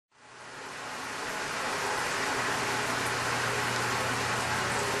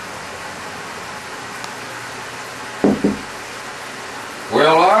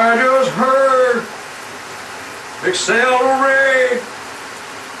Accelerate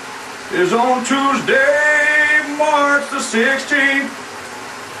is on Tuesday, March the 16th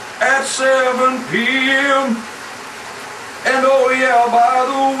at 7 p.m. And oh yeah, by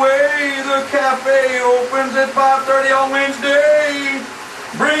the way, the cafe opens at 5:30 on Wednesday.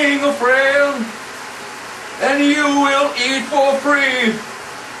 Bring a friend and you will eat for free.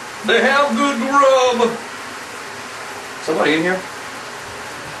 They have good grub. Somebody in here?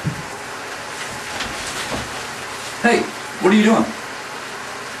 Hey, what are you doing?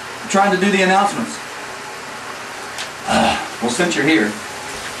 I'm trying to do the announcements. Well, since you're here,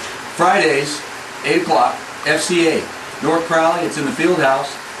 Fridays, 8 o'clock, FCA, North Crowley, it's in the field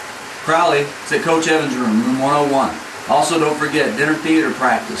house. Crowley, it's at Coach Evans' room, room 101. Also, don't forget, dinner theater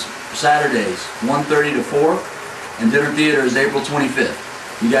practice, Saturdays, 1:30 to 4, and dinner theater is April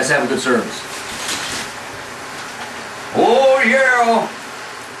 25th. You guys have a good service. Oh yeah!